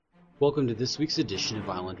Welcome to this week's edition of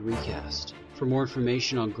Island Recast. For more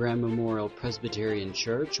information on Grand Memorial Presbyterian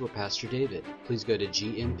Church or Pastor David, please go to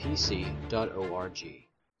gmpc.org.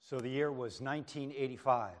 So the year was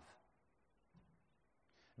 1985.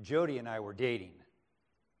 Jody and I were dating.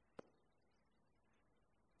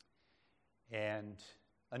 And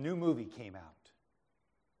a new movie came out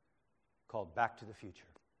called Back to the Future.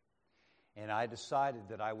 And I decided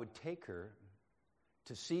that I would take her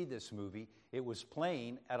to see this movie. It was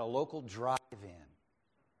playing at a local drive-in.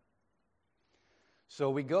 So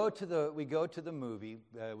we go to the movie,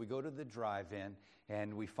 we go to the drive-in,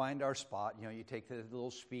 and we find our spot. You know, you take the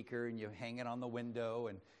little speaker and you hang it on the window,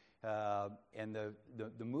 and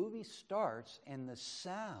the movie starts, and the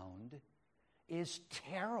sound is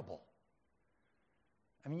terrible.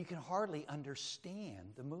 I mean, you can hardly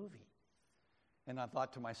understand the movie. And I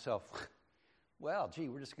thought to myself, well, gee,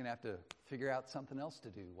 we're just going to have to figure out something else to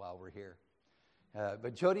do while we're here.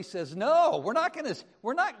 But Jody says, no,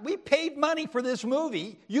 we paid money for this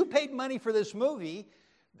movie. You paid money for this movie.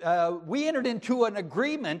 We entered into an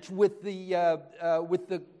agreement with the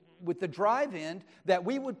drive-in that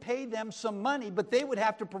we would pay them some money, but they would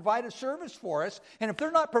have to provide a service for us. And if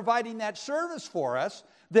they're not providing that service for us,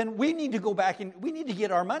 then we need to go back and we need to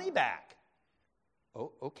get our money back.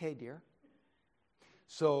 Oh, okay, dear.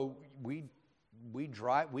 So we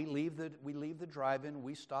leave the drive-in,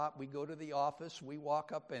 we stop, we go to the office, we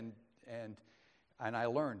walk up, and I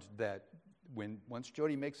learned that once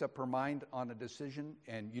Jody makes up her mind on a decision,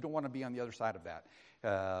 and you don't want to be on the other side of that,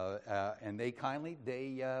 and they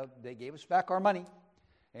gave us back our money,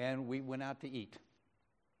 and we went out to eat.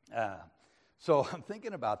 So I'm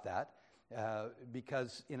thinking about that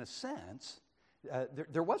because in a sense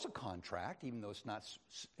there was a contract, even though it's not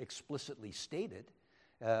explicitly stated.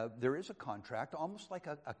 There is a contract, almost like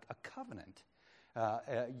a covenant.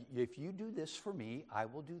 If you do this for me, I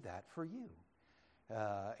will do that for you.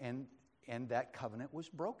 And that covenant was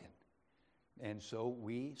broken. And so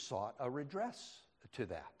we sought a redress to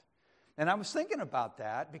that. And I was thinking about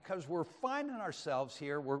that because we're finding ourselves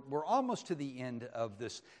here, we're almost to the end of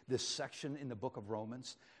this section in the book of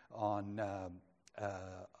Romans on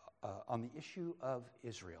the issue of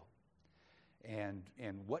Israel. And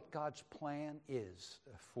what God's plan is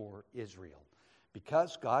for Israel.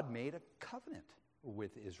 Because God made a covenant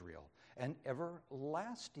with Israel, an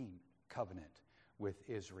everlasting covenant with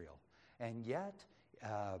Israel. And yet,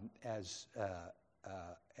 as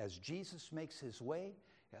Jesus makes his way,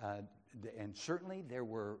 and certainly there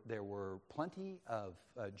were plenty of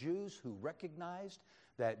Jews who recognized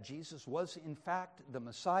that Jesus was in fact the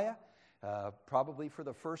Messiah. Probably for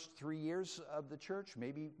the first 3 years of the church,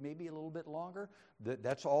 maybe a little bit longer.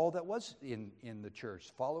 That's all that was in the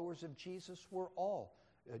church. Followers of Jesus were all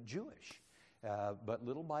Jewish. But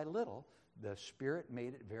little by little, the Spirit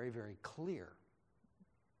made it very, very clear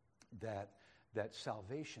that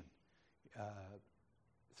salvation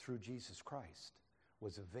through Jesus Christ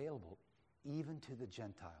was available even to the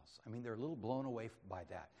Gentiles. I mean, they're a little blown away by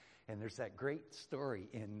that. And there's that great story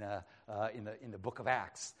in the book of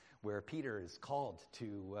Acts, where Peter is called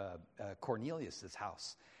to Cornelius'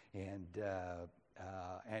 house, and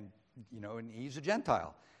he's a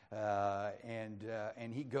Gentile,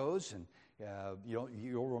 and he goes, and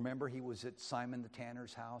you'll remember he was at Simon the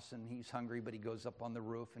tanner's house, and he's hungry, but he goes up on the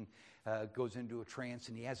roof and goes into a trance,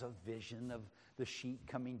 and he has a vision of the sheet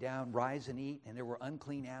coming down, rise and eat, and there were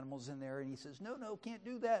unclean animals in there, and he says, no, can't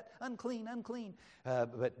do that, unclean.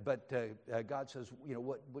 But God says,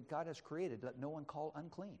 what God has created, let no one call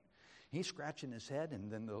unclean. He's scratching his head,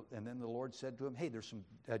 and then the Lord said to him, hey, there's some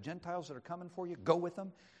Gentiles that are coming for you, go with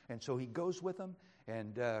them. And so he goes with them,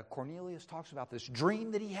 and Cornelius talks about this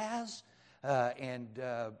dream that he has, and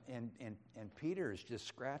Peter is just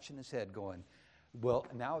scratching his head going, well,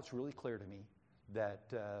 now it's really clear to me that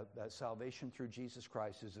salvation through Jesus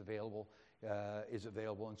Christ is available.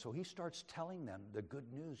 And so he starts telling them the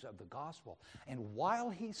good news of the gospel. And while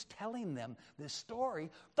he's telling them this story,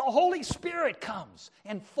 the Holy Spirit comes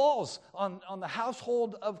and falls on the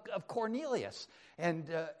household of Cornelius. And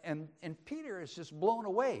Peter is just blown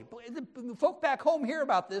away. The folk back home hear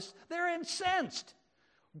about this. They're incensed.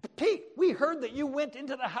 Pete, we heard that you went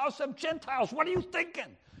into the house of Gentiles. What are you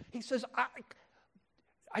thinking? He says,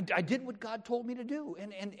 I did what God told me to do.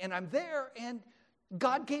 And I'm there, and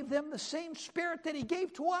God gave them the same Spirit that he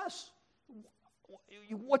gave to us.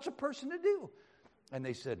 What's a person to do? And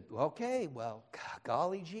they said, okay, well,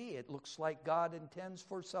 golly gee, it looks like God intends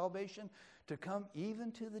for salvation to come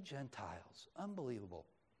even to the Gentiles. Unbelievable.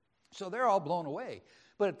 So they're all blown away.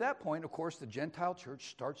 But at that point, of course, the Gentile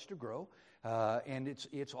church starts to grow, and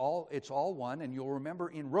it's all one. And you'll remember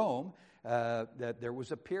in Rome, that there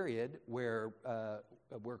was a period where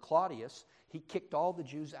Claudius, he kicked all the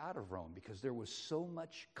Jews out of Rome because there was so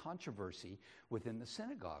much controversy within the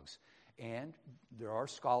synagogues. And there are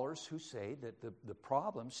scholars who say that the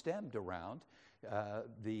problem stemmed around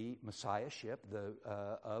the messiahship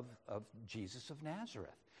of Jesus of Nazareth.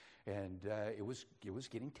 And it was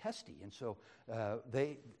getting testy. And so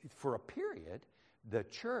for a period, the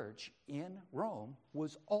church in Rome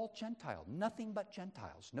was all Gentile, nothing but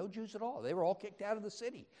Gentiles, no Jews at all. They were all kicked out of the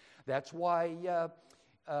city. That's why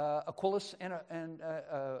Aquilus and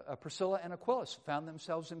Priscilla and Aquilus found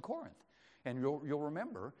themselves in Corinth. And you'll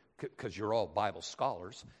remember, because you're all Bible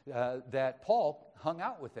scholars, that Paul hung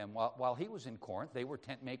out with them while he was in Corinth. They were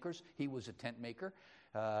tent makers. He was a tent maker.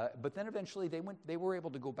 But then eventually they were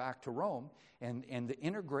able to go back to Rome, and the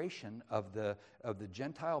integration of the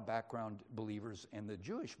Gentile background believers and the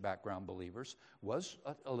Jewish background believers was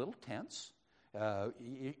a little tense.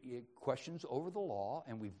 Questions over the law,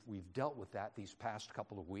 and we've dealt with that these past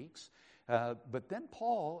couple of weeks. But then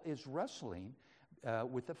Paul is wrestling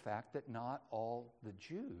with the fact that not all the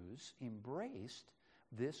Jews embraced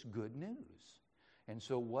this good news. And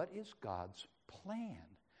so what is God's plan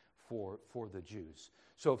for the Jews?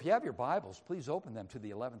 So if you have your Bibles, please open them to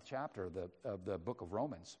the 11th chapter of the book of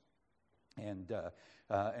Romans. And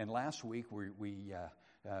last week we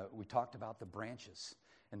talked about the branches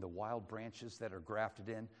and the wild branches that are grafted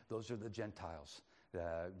in. Those are the Gentiles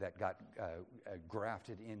that got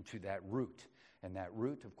grafted into that root. And that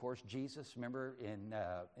root, of course, Jesus. Remember in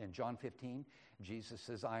John 15, Jesus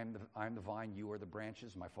says, "I am the vine, you are the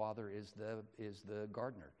branches. My Father is the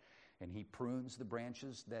gardener." And he prunes the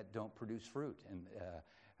branches that don't produce fruit.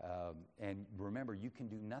 And remember, you can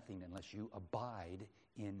do nothing unless you abide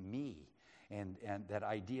in me. And that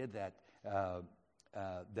idea that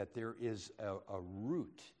there is a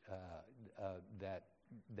root that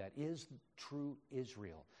is true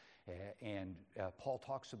Israel. And Paul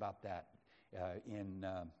talks about that in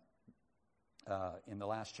the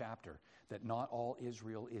last chapter, that not all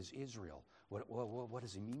Israel is Israel. What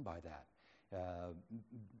does he mean by that?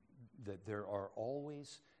 That there are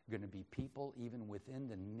always going to be people, even within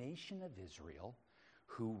the nation of Israel,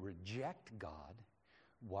 who reject God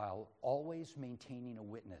while always maintaining a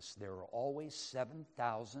witness. There are always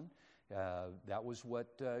 7,000. That was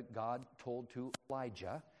what God told to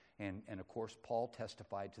Elijah. And of course, Paul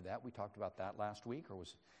testified to that. We talked about that last week, or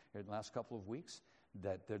was it the last couple of weeks,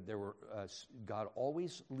 that there were God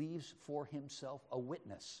always leaves for himself a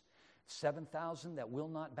witness. 7,000 that will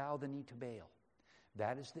not bow the knee to Baal.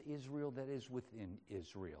 That is the Israel that is within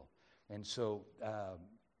Israel. And so,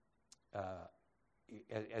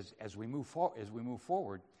 as we move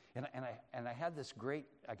forward, and I had this great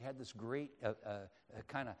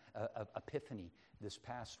kind of epiphany this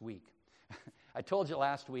past week. I told you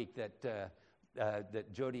last week that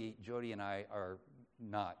Jody and I are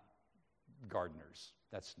not gardeners.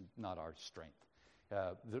 That's not our strength.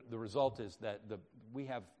 The result is that we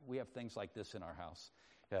have things like this in our house.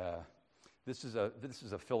 This is a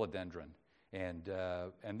philodendron, and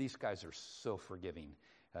these guys are so forgiving.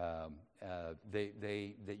 They're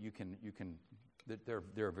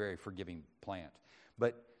a very forgiving plant.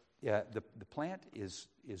 But the plant is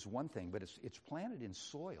one thing, but it's planted in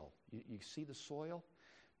soil. You see the soil,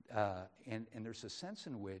 and there's a sense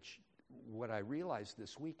in which what I realized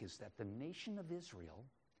this week is that the nation of Israel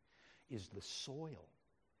is the soil.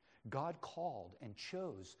 God called and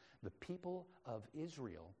chose the people of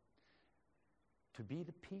Israel to be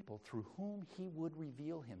the people through whom he would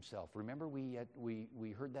reveal himself. Remember, we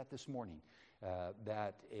heard that this morning,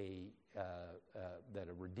 that a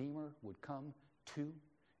Redeemer would come to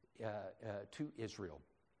Israel.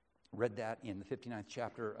 Read that in the 59th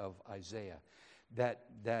chapter of Isaiah. That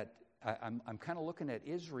I'm kind of looking at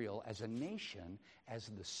Israel as a nation, as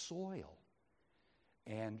the soil.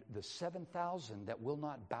 And the 7,000 that will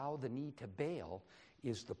not bow the knee to Baal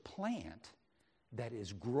is the plant that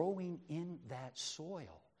is growing in that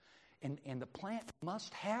soil. And the plant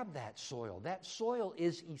must have that soil. That soil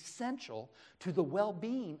is essential to the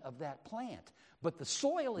well-being of that plant. But the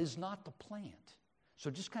soil is not the plant. So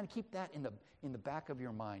just kind of keep that in the back of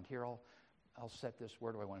your mind. Here, I'll set this.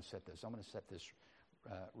 Where do I want to set this? I'm going to set this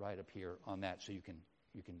right up here on that, so you can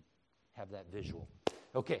have that visual.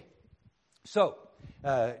 Okay. So,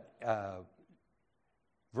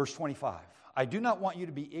 verse 25. I do not want you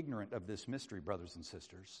to be ignorant of this mystery, brothers and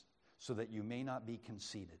sisters, so that you may not be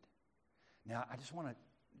conceited. Now, I just want to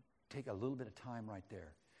take a little bit of time right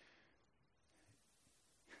there.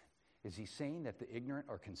 Is he saying that the ignorant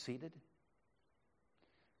are conceited?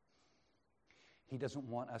 He doesn't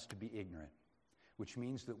want us to be ignorant. which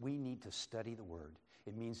means that we need to study the Word.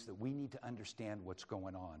 It means that we need to understand what's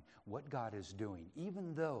going on, what God is doing,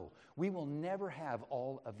 even though we will never have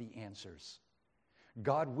all of the answers.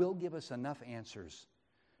 God will give us enough answers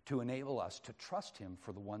to enable us to trust Him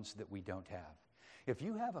for the ones that we don't have. If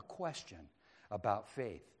you have a question about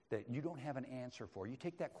faith that you don't have an answer for, you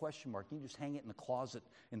take that question mark and you just hang it in the closet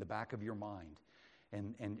in the back of your mind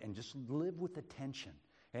and just live with the tension.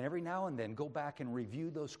 And every now and then go back and review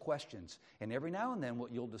those questions. And every now and then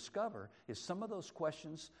what you'll discover is some of those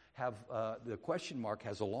questions have, the question mark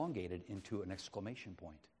has elongated into an exclamation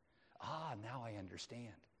point. Ah, now I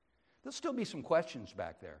understand. There'll still be some questions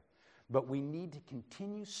back there. But we need to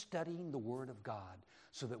continue studying the Word of God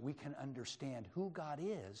so that we can understand who God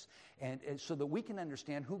is and so that we can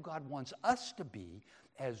understand who God wants us to be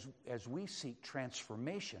as we seek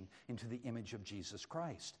transformation into the image of Jesus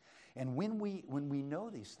Christ. And when we know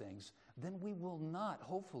these things, then we will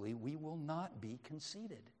not be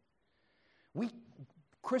conceited.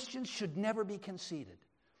 Christians should never be conceited.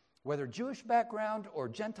 Whether Jewish background or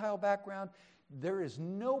Gentile background, there is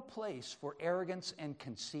no place for arrogance and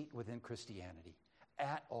conceit within Christianity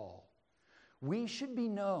at all. We should be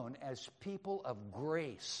known as people of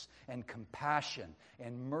grace and compassion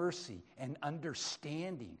and mercy and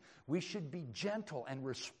understanding. We should be gentle and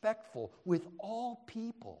respectful with all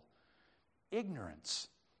people. Ignorance,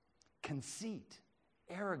 conceit,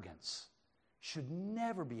 arrogance should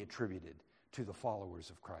never be attributed to the followers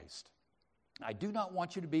of Christ. I do not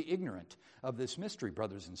want you to be ignorant of this mystery,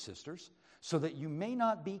 brothers and sisters, so that you may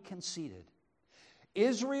not be conceited.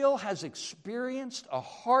 Israel has experienced a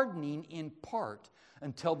hardening in part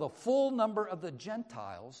until the full number of the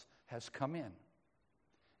Gentiles has come in.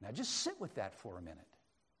 Now just sit with that for a minute.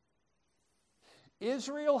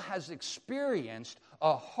 Israel has experienced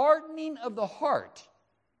a hardening of the heart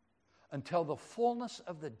until the fullness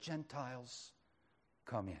of the Gentiles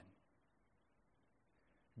come in.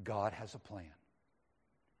 God has a plan.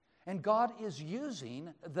 And God is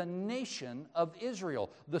using the nation of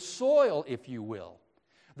Israel, the soil, if you will.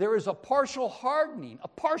 There is a partial hardening,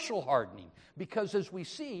 because as we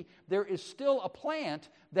see, there is still a plant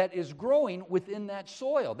that is growing within that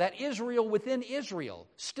soil. That Israel within Israel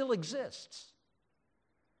still exists.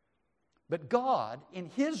 But God, in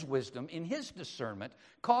His wisdom, in His discernment,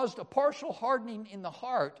 caused a partial hardening in the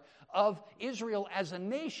heart of Israel as a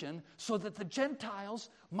nation so that the Gentiles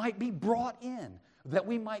might be brought in, that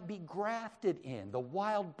we might be grafted in, the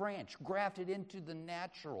wild branch grafted into the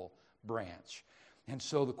natural branch. And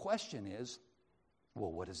so the question is,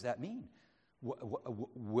 well, what does that mean?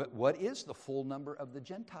 What is the full number of the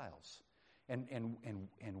Gentiles? And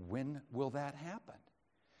when will that happen?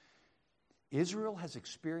 Israel has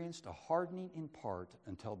experienced a hardening in part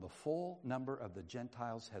until the full number of the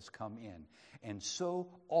Gentiles has come in. And so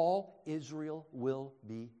all Israel will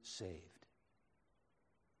be saved.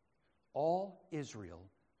 All Israel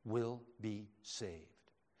will be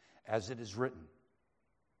saved. As it is written,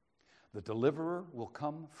 the deliverer will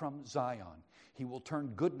come from Zion. He will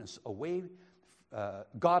turn godlessness.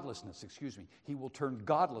 He will turn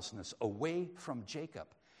godlessness away from Jacob.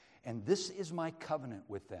 And this is my covenant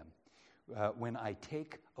with them when I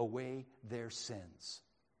take away their sins.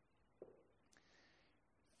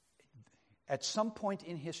 At some point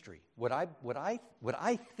in history, what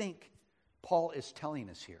I think Paul is telling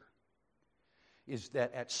us here is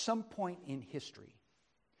that at some point in history,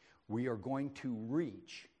 we are going to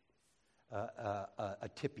reach a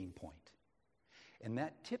tipping point. And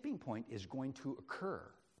that tipping point is going to occur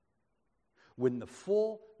when the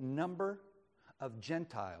full number of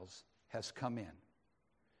Gentiles has come in.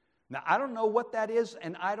 Now, I don't know what that is,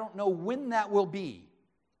 and I don't know when that will be.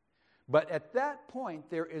 But at that point,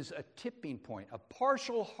 there is a tipping point, a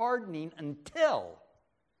partial hardening until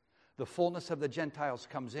the fullness of the Gentiles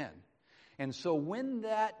comes in. And so when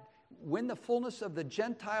the fullness of the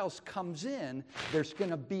Gentiles comes in, there's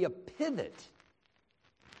going to be a pivot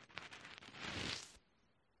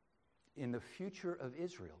in the future of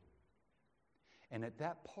Israel. And at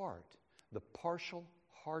that part, the partial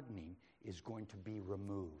hardening is going to be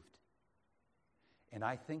removed. And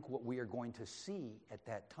I think what we are going to see at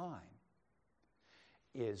that time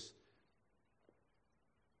is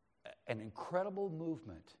an incredible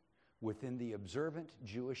movement within the observant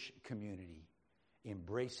Jewish community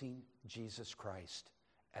embracing Jesus Christ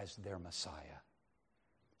as their Messiah.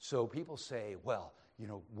 So people say, well,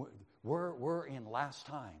 we're in last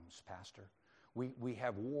times, Pastor. We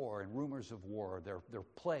have war and rumors of war. There are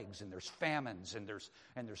plagues and there's famines and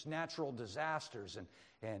there's natural disasters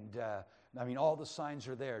and all the signs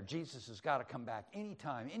are there. Jesus has got to come back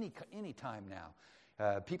anytime now.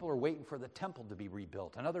 People are waiting for the temple to be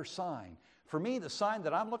rebuilt. Another sign. For me, the sign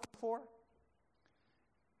that I'm looking for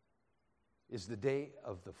is the day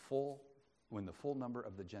of when the full number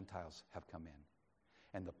of the Gentiles have come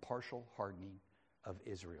in, and the partial hardening of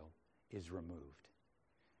Israel is removed.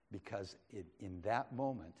 Because in that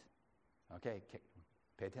moment, okay,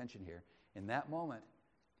 pay attention here, in that moment,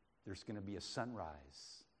 there's going to be a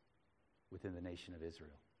sunrise within the nation of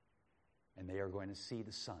Israel. And they are going to see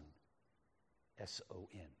the sun,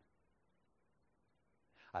 S-O-N.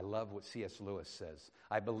 I love what C.S. Lewis says.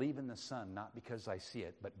 I believe in the sun not because I see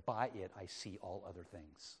it, but by it I see all other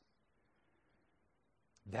things.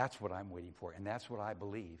 That's what I'm waiting for, and that's what I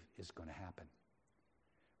believe is going to happen.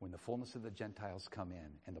 When the fullness of the Gentiles come in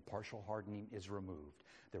and the partial hardening is removed,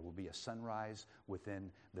 there will be a sunrise within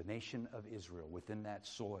the nation of Israel, within that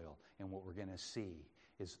soil, and what we're going to see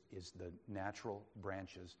is the natural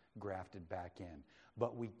branches grafted back in.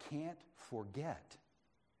 But we can't forget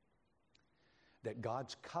that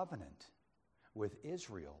God's covenant with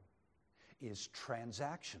Israel is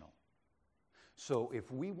transactional. So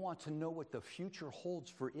if we want to know what the future holds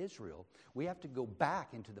for Israel, we have to go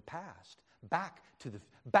back into the past, back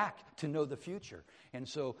to know the future. And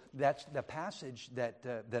so that's the passage that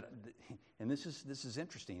and this is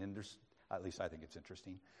interesting, and there's, at least I think it's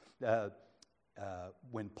interesting.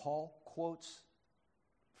 When Paul quotes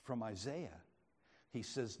from Isaiah, he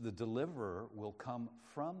says the deliverer will come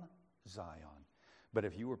from Zion. But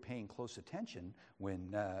if you were paying close attention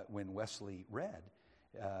when Wesley read,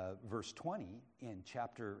 verse 20 in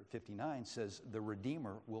chapter 59 says the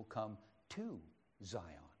Redeemer will come to Zion.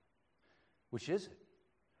 Which is it?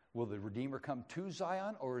 Will the Redeemer come to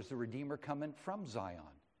Zion, or is the Redeemer coming from Zion?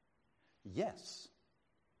 Yes.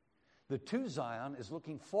 The to Zion is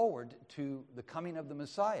looking forward to the coming of the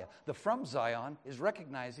Messiah. The from Zion is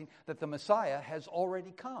recognizing that the Messiah has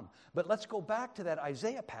already come. But let's go back to that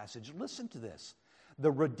Isaiah passage. Listen to this.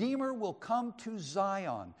 The Redeemer will come to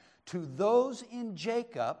Zion, to those in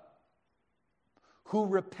Jacob who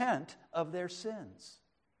repent of their sins.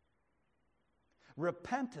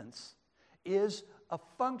 Repentance is a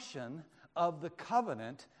function of the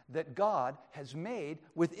covenant that God has made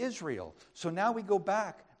with Israel. So now we go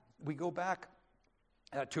back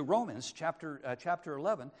to Romans chapter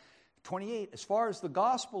 11, 28. As far as the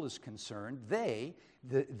gospel is concerned, the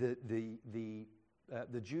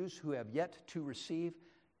Jews who have yet to receive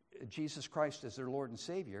Jesus Christ as their Lord and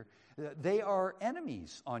Savior, they are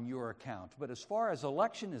enemies on your account. But as far as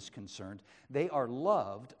election is concerned, they are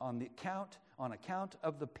loved on account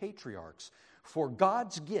of the patriarchs. For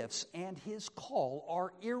God's gifts and His call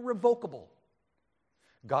are irrevocable.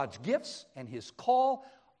 God's gifts and His call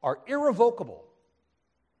are irrevocable.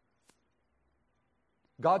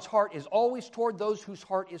 God's heart is always toward those whose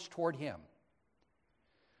heart is toward Him.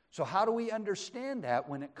 So how do we understand that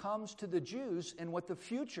when it comes to the Jews and what the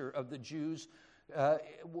future of the Jews,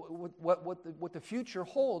 what the future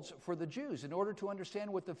holds for the Jews? In order to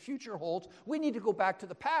understand what the future holds, we need to go back to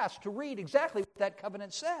the past to read exactly what that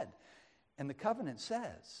covenant said. And the covenant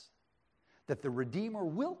says that the Redeemer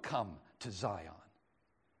will come to Zion,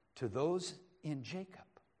 to those in Jacob,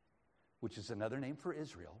 which is another name for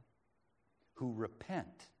Israel, who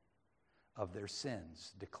repent of their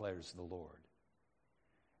sins, declares the Lord.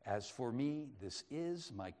 As for me, this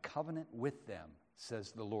is my covenant with them,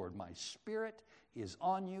 says the Lord. My spirit is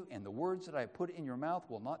on you, and the words that I put in your mouth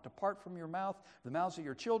will not depart from your mouth, the mouths of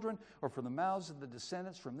your children, or from the mouths of the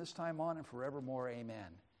descendants from this time on and forevermore. Amen.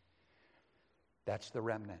 That's the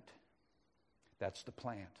remnant. That's the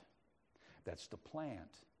plant. That's the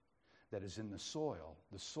plant that is in the soil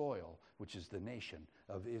which is the nation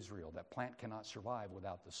of Israel. That plant cannot survive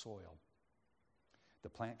without the soil. The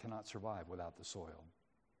plant cannot survive without the soil.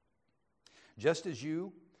 Just as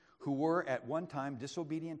you, who were at one time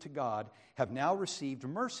disobedient to God, have now received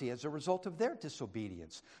mercy as a result of their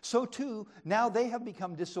disobedience, so too now they have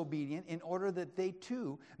become disobedient in order that they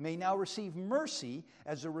too may now receive mercy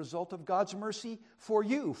as a result of God's mercy for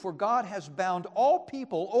you. For God has bound all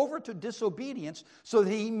people over to disobedience so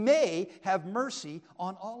that He may have mercy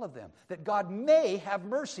on all of them. That God may have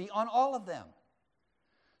mercy on all of them.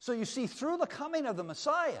 So you see, through the coming of the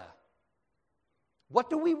Messiah,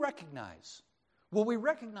 what do we recognize? Well, we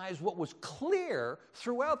recognize what was clear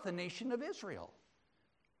throughout the nation of Israel,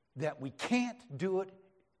 that we can't do it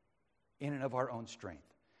in and of our own strength.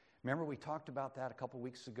 Remember, we talked about that a couple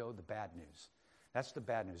weeks ago, the bad news. That's the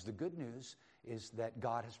bad news. The good news is that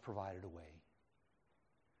God has provided a way.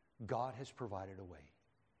 God has provided a way.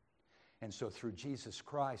 And so through Jesus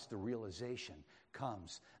Christ, the realization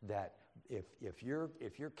comes that if you're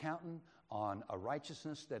counting on a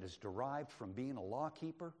righteousness that is derived from being a law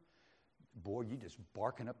keeper, boy, you're just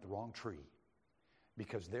barking up the wrong tree,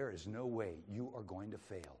 because there is no way you are going to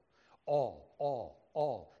fail.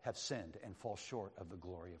 All have sinned and fall short of the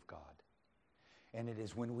glory of God. And it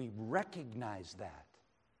is when we recognize that,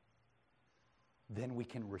 then we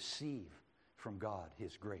can receive from God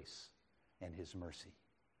His grace and His mercy.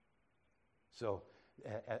 So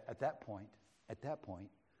at that point,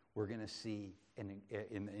 we're going to see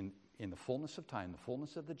in the fullness of time, the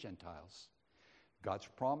fullness of the Gentiles, God's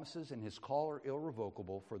promises and His call are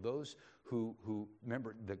irrevocable for those who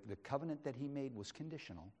remember, the covenant that He made was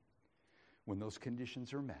conditional. When those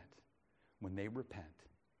conditions are met, when they repent,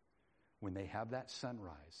 when they have that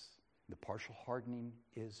sunrise, the partial hardening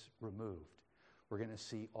is removed, we're going to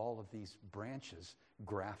see all of these branches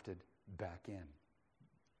grafted back in.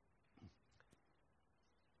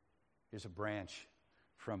 Here's a branch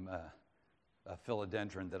from a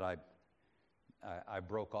philodendron that I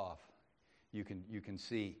broke off. You can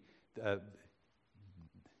see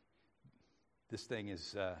this thing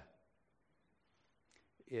is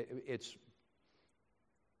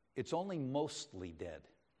it's only mostly dead,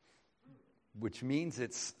 which means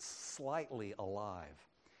it's slightly alive.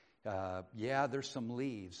 Yeah, there's some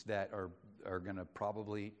leaves that are going to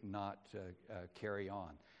probably not carry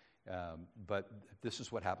on. But this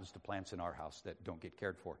is what happens to plants in our house that don't get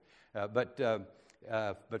cared for. But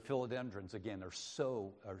philodendrons, again,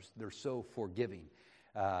 they're so forgiving.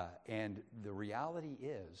 And the reality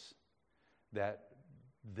is that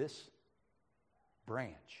this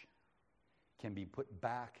branch can be put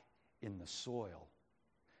back in the soil.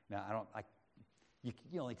 Now, you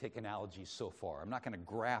can only take analogies so far. I'm not going to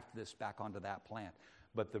graft this back onto that plant.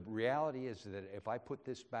 But the reality is that if I put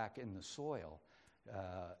this back in the soil,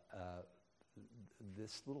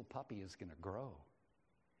 this little puppy is going to grow.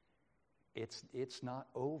 It's not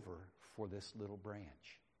over for this little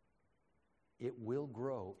branch. It will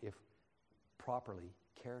grow if properly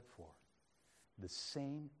cared for. The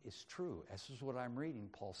same is true. This is what I'm reading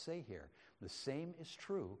Paul say here. The same is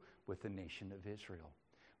true with the nation of Israel.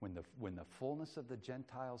 When the fullness of the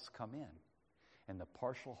Gentiles come in and the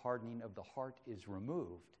partial hardening of the heart is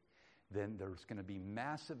removed, then there's going to be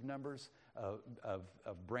massive numbers of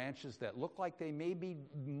branches that look like they may be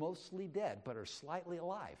mostly dead, but are slightly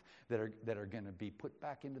alive, that are going to be put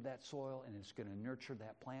back into that soil, and it's going to nurture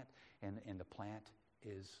that plant, and the plant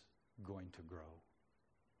is going to grow.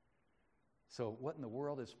 So what in the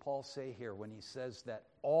world does Paul say here when he says that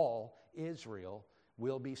all Israel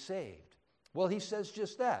will be saved? Well, he says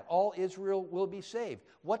just that. All Israel will be saved.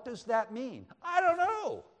 What does that mean? I don't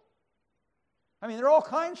know. I mean, there are all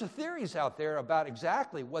kinds of theories out there about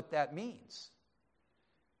exactly what that means.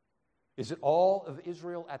 Is it all of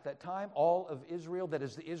Israel at that time? All of Israel that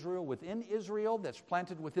is the Israel within Israel that's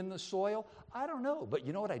planted within the soil? I don't know. But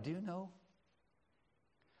you know what I do know?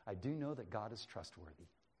 I do know that God is trustworthy.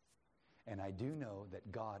 And I do know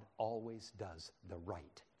that God always does the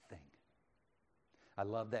right thing. I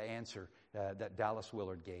love the answer that Dallas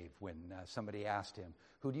Willard gave when somebody asked him,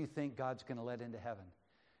 who do you think God's going to let into heaven?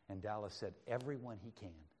 And Dallas said, everyone He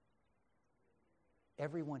can.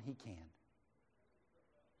 Everyone He can.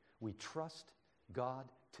 We trust God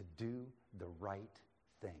to do the right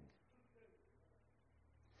thing.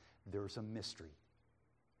 There's a mystery.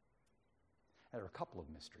 There are a couple of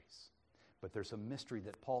mysteries. But there's a mystery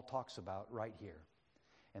that Paul talks about right here.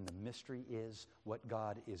 And the mystery is what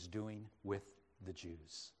God is doing with the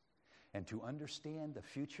Jews. And to understand the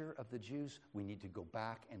future of the Jews, we need to go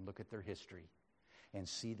back and look at their history and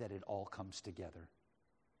see that it all comes together.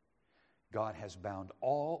 God has bound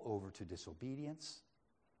all over to disobedience,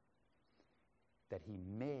 that He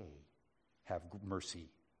may have mercy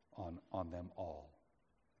on them all.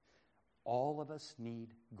 All of us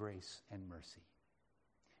need grace and mercy.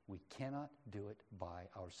 We cannot do it by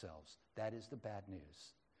ourselves. That is the bad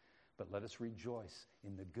news. But let us rejoice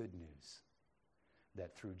in the good news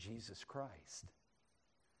that through Jesus Christ,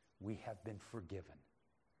 we have been forgiven.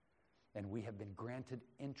 And we have been granted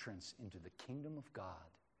entrance into the kingdom of God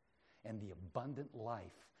and the abundant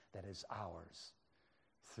life that is ours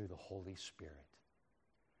through the Holy Spirit.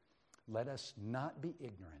 Let us not be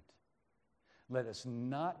ignorant. Let us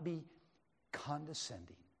not be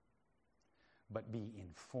condescending, but be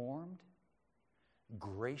informed,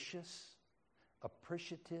 gracious,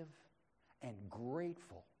 appreciative, and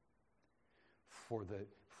grateful for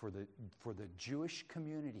the Jewish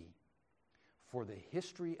community, for the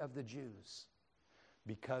history of the Jews,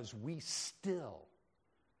 because we still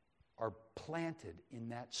are planted in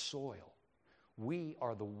that soil. We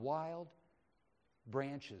are the wild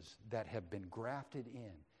branches that have been grafted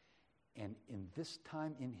in. And in this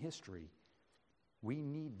time in history, we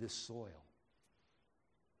need this soil.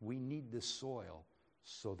 We need the soil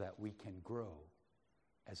so that we can grow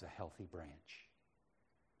as a healthy branch.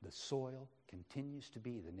 The soil continues to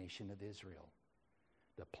be the nation of Israel.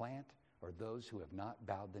 The plant are those who have not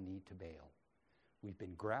bowed the knee to Baal. We've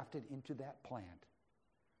been grafted into that plant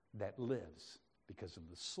that lives because of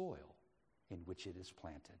the soil in which it is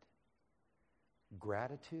planted.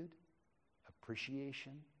 Gratitude,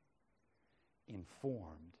 appreciation,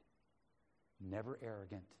 informed, never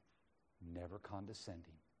arrogant, never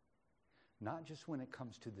condescending. Not just when it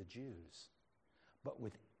comes to the Jews, but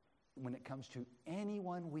when it comes to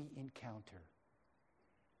anyone we encounter.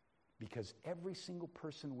 Because every single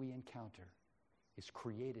person we encounter is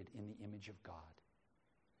created in the image of God.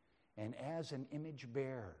 And as an image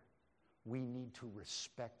bearer, we need to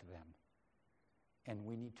respect them. And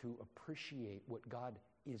we need to appreciate what God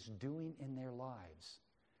is doing in their lives.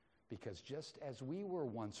 Because just as we were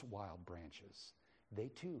once wild branches, they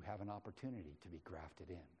too have an opportunity to be grafted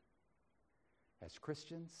in. As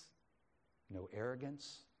Christians, no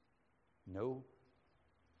arrogance, no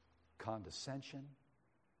condescension,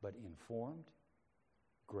 but informed,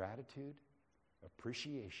 gratitude,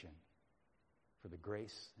 appreciation for the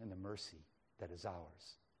grace and the mercy that is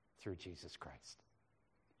ours through Jesus Christ.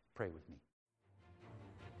 Pray with me.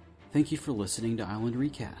 Thank you for listening to Island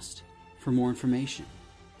Recast. For more information,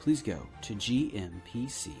 please go to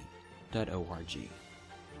gmpc.org.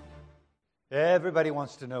 Everybody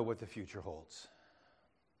wants to know what the future holds.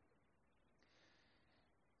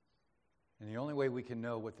 And the only way we can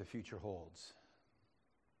know what the future holds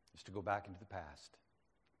is to go back into the past,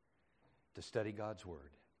 to study God's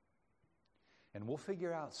Word. And we'll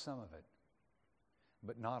figure out some of it,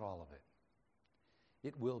 but not all of it.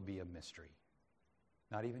 It will be a mystery.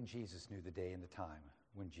 Not even Jesus knew the day and the time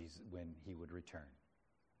when he would return.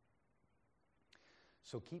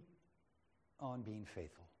 So keep on being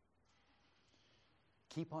faithful.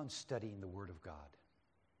 Keep on studying the Word of God.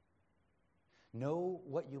 Know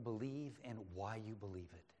what you believe and why you believe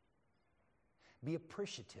it. Be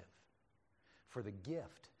appreciative for the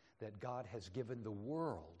gift that God has given the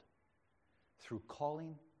world through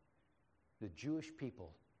calling the Jewish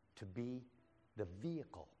people to be the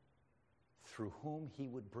vehicle through whom he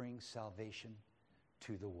would bring salvation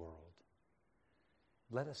to the world.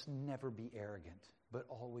 Let us never be arrogant, but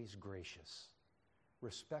always gracious,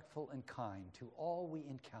 respectful and kind to all we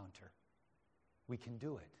encounter. We can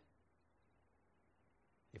do it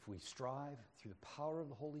if we strive through the power of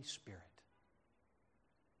the Holy Spirit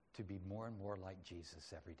to be more and more like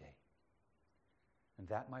Jesus every day. And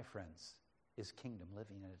that, my friends, is kingdom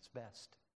living at its best.